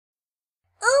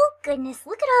goodness,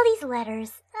 look at all these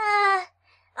letters.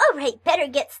 Alright, better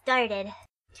get started.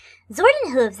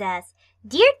 Zordon Hooves asks,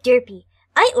 Dear Derpy,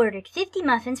 I ordered 50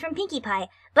 muffins from Pinkie Pie,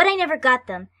 but I never got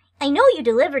them. I know you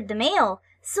delivered the mail,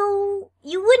 so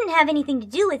you wouldn't have anything to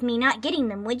do with me not getting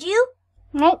them, would you?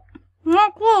 Nope,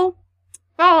 not cool.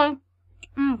 Sorry.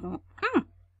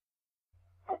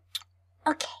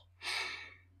 Okay.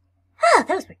 Oh,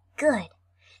 those were good.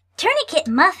 Tourniquet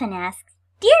Muffin asks,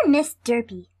 Dear Miss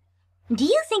Derpy, do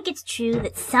you think it's true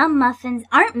that some muffins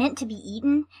aren't meant to be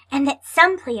eaten, and that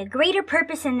some play a greater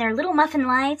purpose in their little muffin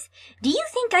lives? Do you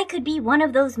think I could be one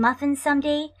of those muffins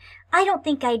someday? I don't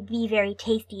think I'd be very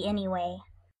tasty anyway.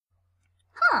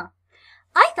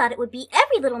 I thought it would be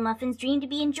every little muffin's dream to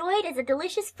be enjoyed as a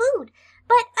delicious food,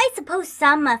 but I suppose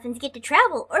some muffins get to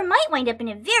travel or might wind up in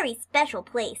a very special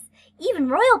place. Even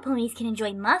royal ponies can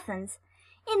enjoy muffins.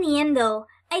 In the end, though,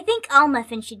 I think all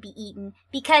muffins should be eaten,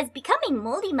 because becoming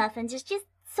moldy muffins is just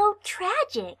so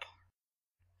tragic.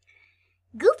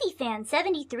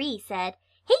 GoofyFan73 said,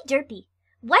 Hey Derpy,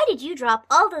 why did you drop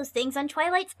all those things on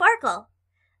Twilight Sparkle?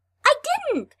 I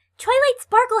didn't! Twilight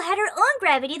Sparkle had her own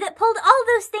gravity that pulled all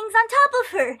those things on top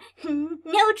of her.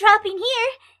 No dropping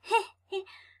here.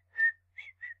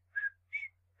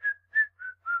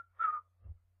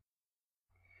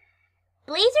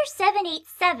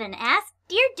 Blazer787 asked,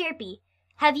 Dear Derpy,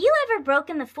 have you ever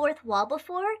broken the fourth wall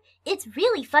before? It's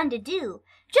really fun to do.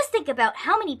 Just think about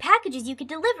how many packages you could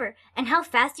deliver and how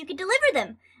fast you could deliver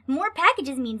them. More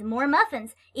packages means more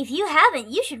muffins. If you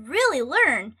haven't, you should really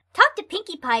learn. Talk to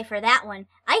Pinkie Pie for that one.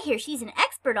 I hear she's an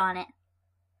expert on it.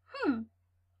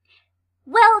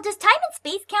 Well, does time and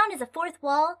space count as a fourth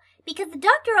wall? Because the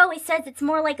doctor always says it's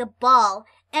more like a ball,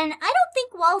 and I don't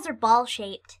think walls are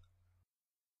ball-shaped.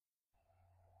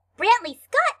 Brantley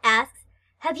Scott asks,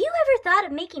 have you ever thought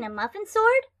of making a muffin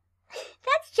sword?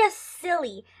 That's just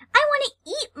silly. I want to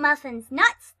eat muffins,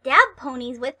 not stab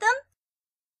ponies with them.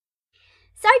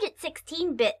 Sergeant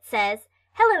 16-Bit says,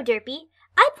 Hello, Derpy.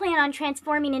 I plan on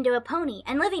transforming into a pony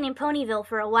and living in Ponyville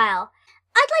for a while.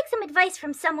 I'd like some advice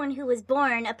from someone who was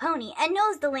born a pony and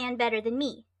knows the land better than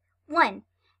me. 1.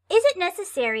 Is it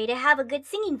necessary to have a good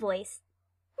singing voice?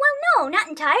 Well, no, not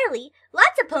entirely.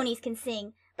 Lots of ponies can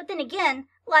sing, but then again,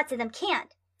 lots of them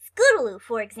can't. Scootaloo,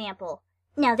 for example.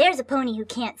 Now there's a pony who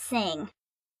can't sing.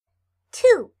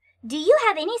 2. Do you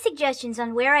have any suggestions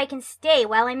on where I can stay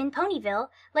while I'm in Ponyville,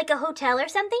 like a hotel or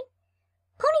something?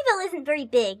 Ponyville isn't very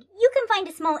big. You can find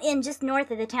a small inn just north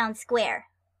of the town square.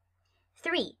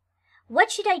 3.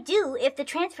 What should I do if the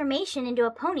transformation into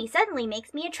a pony suddenly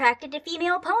makes me attracted to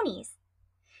female ponies?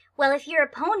 Well, if you're a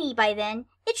pony by then,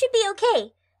 it should be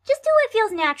okay. Just do what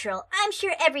feels natural. I'm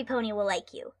sure every pony will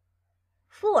like you.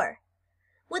 4.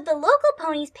 Would the local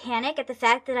ponies panic at the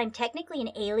fact that I'm technically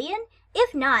an alien?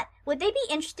 If not, would they be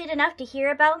interested enough to hear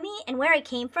about me and where I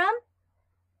came from?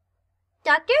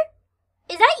 Doctor?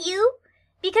 Is that you?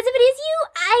 Because if it is you,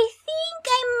 I think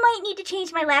I might need to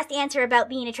change my last answer about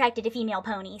being attracted to female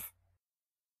ponies.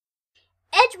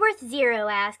 Edgeworth Zero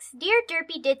asks, Dear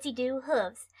Derpy Ditsy Doo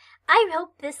Hooves, I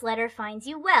hope this letter finds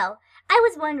you well. I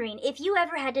was wondering if you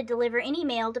ever had to deliver any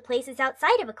mail to places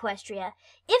outside of Equestria.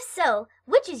 If so,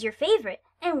 which is your favorite,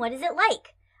 and what is it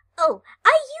like? Oh,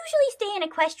 I usually stay in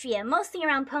Equestria, mostly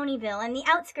around Ponyville and the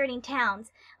outskirting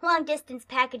towns. Long-distance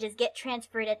packages get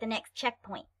transferred at the next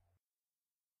checkpoint.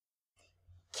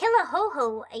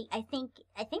 Killahoho, I think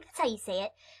that's how you say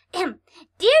it.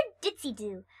 Dear Ditsy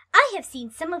Doo, I have seen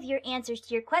some of your answers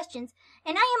to your questions,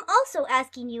 and I am also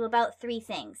asking you about 3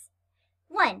 things.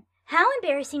 1. How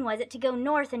embarrassing was it to go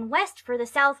north and west for the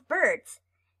South birds?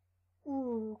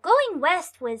 Ooh, going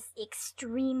west was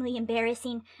extremely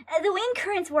embarrassing. The wind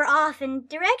currents were off, and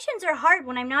directions are hard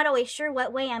when I'm not always sure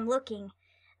what way I'm looking.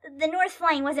 The north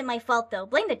flying wasn't my fault, though.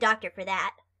 Blame the doctor for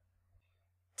that.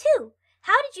 2.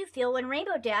 How did you feel when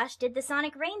Rainbow Dash did the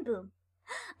sonic rain boom?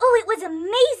 Oh, it was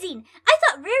amazing! I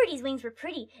thought Rarity's wings were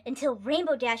pretty until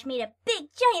Rainbow Dash made a big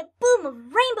giant boom of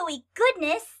rainbowy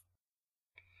goodness.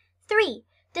 3.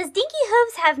 Does Dinky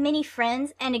Hooves have many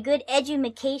friends and a good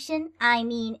education?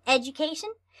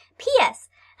 P.S.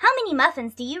 How many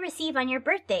muffins do you receive on your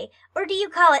birthday, or do you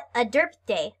call it a derp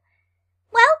day?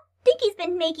 Well, Dinky's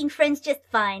been making friends just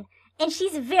fine, and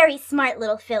she's a very smart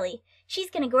little filly. She's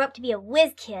gonna grow up to be a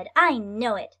whiz kid, I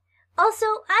know it. Also,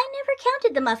 I never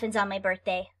counted the muffins on my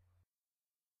birthday.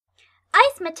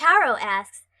 Ice Mataro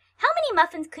asks, how many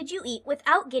muffins could you eat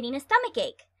without getting a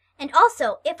stomachache? And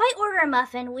also, if I order a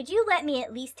muffin, would you let me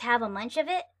at least have a munch of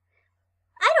it?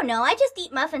 I don't know, I just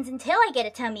eat muffins until I get a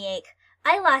tummy ache.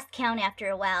 I lost count after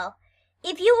a while.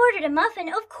 If you ordered a muffin,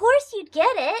 of course you'd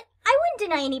get it. I wouldn't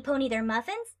deny any pony their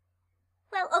muffins.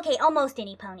 Well, okay, almost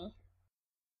any pony.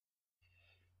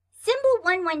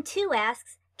 Dear112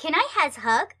 asks, can I has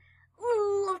hug?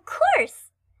 Ooh, of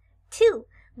course. 2.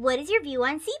 What is your view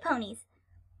on sea ponies?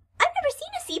 I've never seen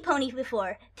a sea pony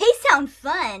before. They sound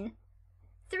fun.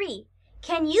 3.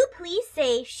 Can you please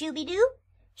say shooby-doo?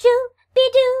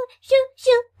 Shoo-be-doo,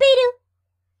 shoo-shoo-be-doo.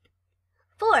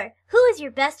 4. Who is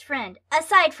your best friend?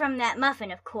 Aside from that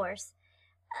muffin, of course.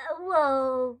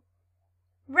 Well,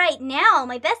 right now,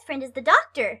 my best friend is the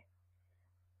doctor.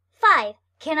 5.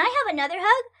 Can I have another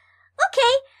hug?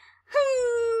 Okay.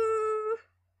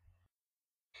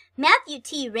 Matthew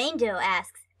T. Rainbow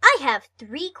asks, I have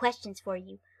 3 questions for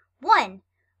you. 1.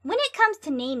 When it comes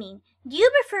to naming, do you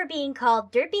prefer being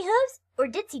called Derpy Hooves or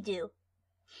Ditsy Doo?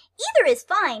 Either is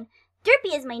fine.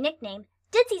 Derpy is my nickname.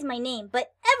 Ditsy's my name,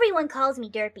 but everyone calls me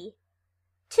Derpy.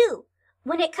 2.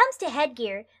 When it comes to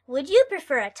headgear, would you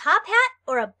prefer a top hat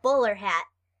or a bowler hat?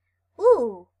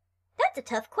 Ooh, that's a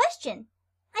tough question.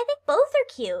 I think both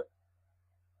are cute.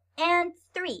 And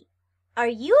 3. Are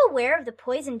you aware of the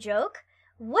poison joke?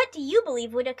 What do you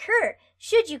believe would occur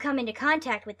should you come into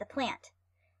contact with the plant?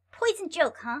 Poison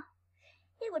joke, huh?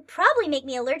 It would probably make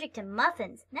me allergic to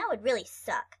muffins. That would really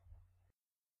suck.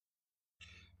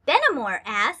 Benamore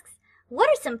asks, what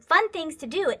are some fun things to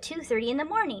do at 2:30 in the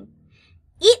morning?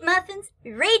 Eat muffins,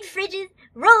 raid fridges,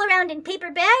 roll around in paper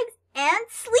bags, and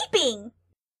sleeping.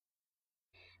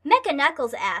 Mecha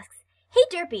Knuckles asks, hey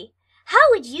Derpy, how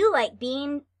would you like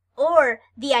being, or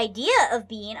the idea of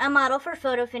being, a model for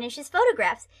Photo Finish's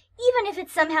photographs, even if it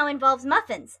somehow involves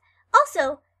muffins?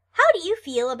 Also, how do you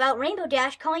feel about Rainbow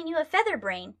Dash calling you a feather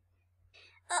brain?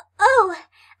 I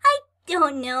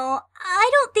don't know. I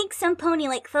don't think some pony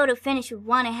like Photo Finish would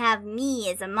want to have me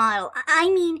as a model. I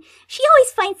mean, she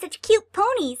always finds such cute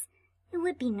ponies. It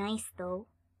would be nice, though.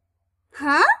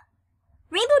 Huh?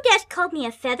 Rainbow Dash called me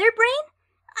a feather brain?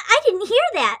 I didn't hear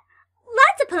that.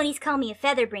 Lots of ponies call me a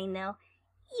feather brain, though.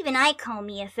 Even I call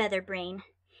me a feather brain.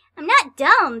 I'm not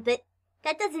dumb, but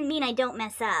that doesn't mean I don't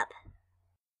mess up.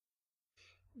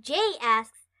 Jay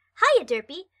asks, hiya,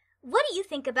 Derpy. What do you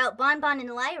think about Bonbon and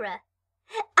Lyra?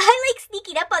 I like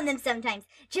sneaking up on them sometimes.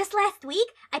 Just last week,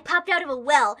 I popped out of a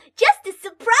well just to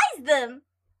surprise them.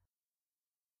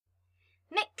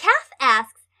 McCaff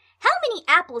asks, how many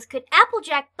apples could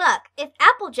Applejack buck if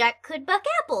Applejack could buck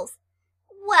apples?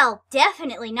 Well,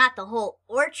 definitely not the whole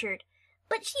orchard.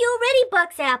 But she already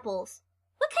bucks apples.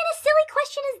 What kind of silly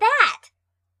question is that?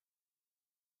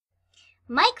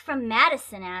 Mike from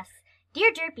Madison asks,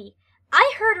 Dear Derpy,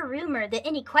 I heard a rumor that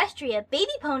in Equestria,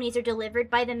 baby ponies are delivered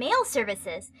by the mail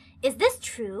services. Is this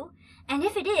true? And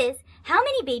if it is, how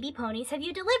many baby ponies have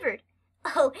you delivered?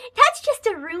 Oh, that's just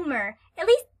a rumor. At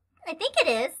least, I think it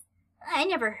is. I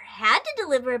never had to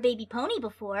deliver a baby pony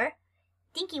before.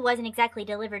 Dinky wasn't exactly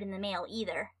delivered in the mail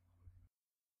either.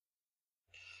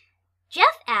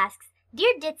 Jeff asks,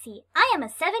 Dear Ditsy, I am a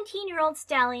 17-year-old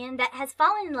stallion that has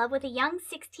fallen in love with a young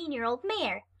 16-year-old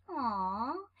mare.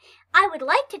 Aww. I would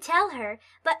like to tell her,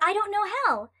 but I don't know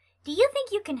how. Do you think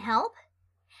you can help?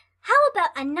 How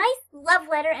about a nice love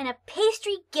letter and a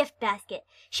pastry gift basket?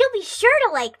 She'll be sure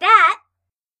to like that.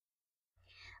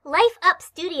 Life Up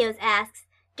Studios asks,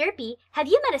 Derpy, have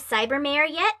you met a cyber mare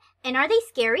yet? And are they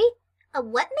scary? A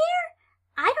what mare?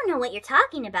 I don't know what you're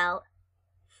talking about.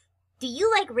 Do you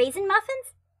like raisin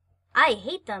muffins? I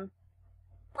hate them.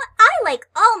 But I like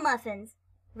all muffins.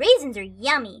 Raisins are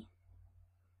yummy.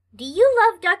 Do you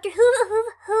love Dr.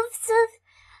 Hooves?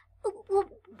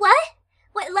 What?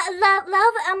 What,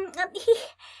 love,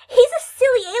 he's a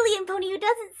silly alien pony who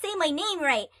doesn't say my name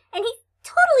right, and he's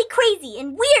totally crazy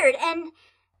and weird, and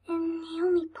the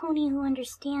only pony who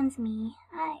understands me.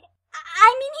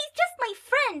 I mean, he's just my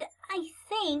friend, I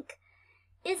think.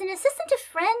 Is an assistant a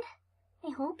friend? I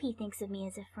hope he thinks of me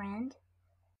as a friend.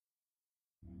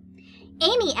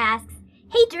 Amy asks,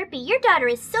 Hey Derpy, your daughter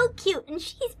is so cute and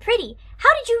she's pretty.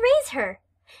 How did you raise her?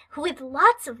 With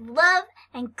lots of love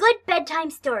and good bedtime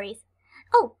stories.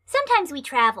 Oh, sometimes we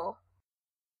travel.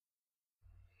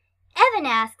 Evan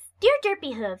asks, Dear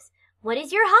Derpy Hooves, what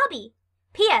is your hobby?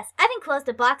 P.S. I've enclosed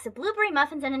a box of blueberry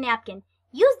muffins and a napkin.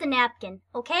 Use the napkin,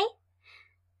 okay?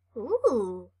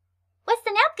 Ooh, what's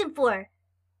the napkin for?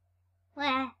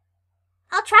 Well,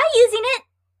 I'll try using it.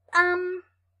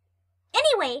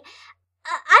 Anyway,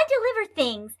 I deliver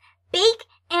things, bake,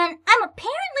 and I'm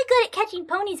apparently good at catching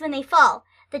ponies when they fall.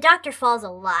 The doctor falls a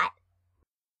lot.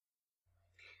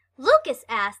 Lucas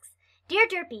asks, Dear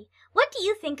Derpy, what do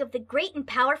you think of the great and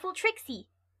powerful Trixie?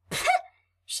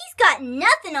 She's got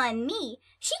nothing on me.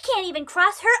 She can't even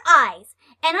cross her eyes,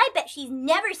 and I bet she's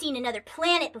never seen another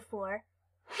planet before.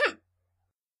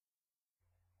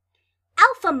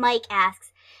 Alpha Mike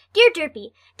asks, Dear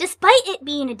Derpy, despite it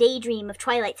being a daydream of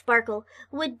Twilight Sparkle,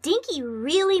 would Dinky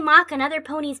really mock another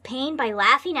pony's pain by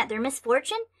laughing at their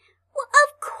misfortune? Well,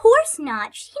 of course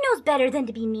not. She knows better than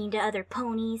to be mean to other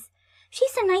ponies.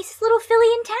 She's the nicest little filly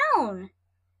in town.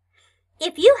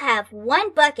 If you have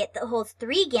one bucket that holds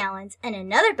 3 gallons and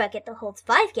another bucket that holds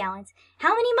 5 gallons,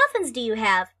 how many muffins do you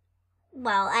have?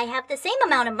 Well, I have the same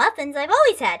amount of muffins I've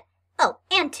always had. Oh,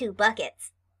 and 2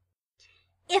 buckets.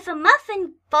 If a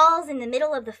muffin falls in the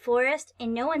middle of the forest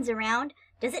and no one's around,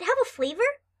 does it have a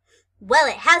flavor? Well,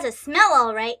 it has a smell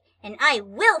all right, and I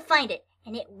will find it,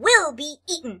 and it will be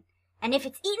eaten. And if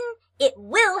it's eaten, it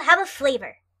will have a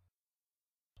flavor.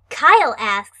 Kyle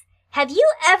asks, have you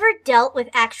ever dealt with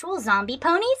actual zombie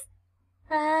ponies?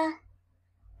 Kinda,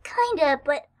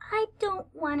 but I don't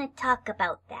want to talk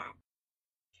about that.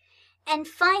 And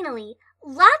finally,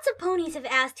 lots of ponies have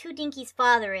asked who Dinky's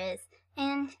father is,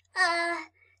 and,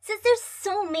 since there's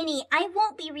so many, I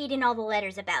won't be reading all the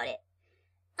letters about it.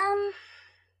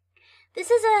 This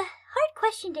is a hard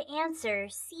question to answer.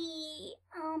 See,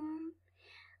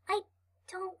 I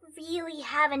don't really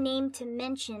have a name to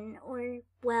mention, or,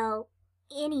 well,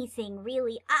 anything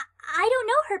really. I don't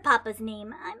know her papa's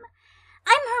name. I'm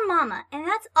her mama, and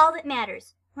that's all that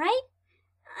matters, right?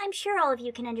 I'm sure all of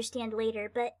you can understand later,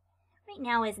 but right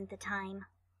now isn't the time.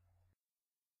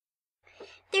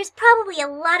 There's probably a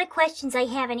lot of questions I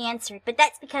haven't answered, but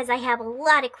that's because I have a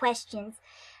lot of questions.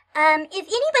 If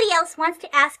anybody else wants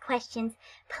to ask questions,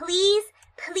 please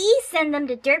send them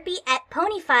to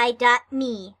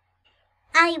derpy@ponyfi.me.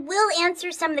 I will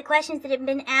answer some of the questions that have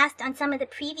been asked on some of the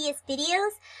previous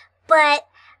videos, but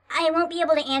I won't be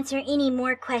able to answer any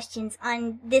more questions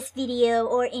on this video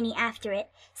or any after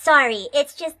it. Sorry,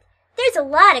 it's just, there's a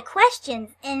lot of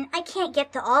questions, and I can't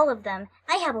get to all of them.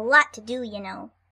 I have a lot to do, you know.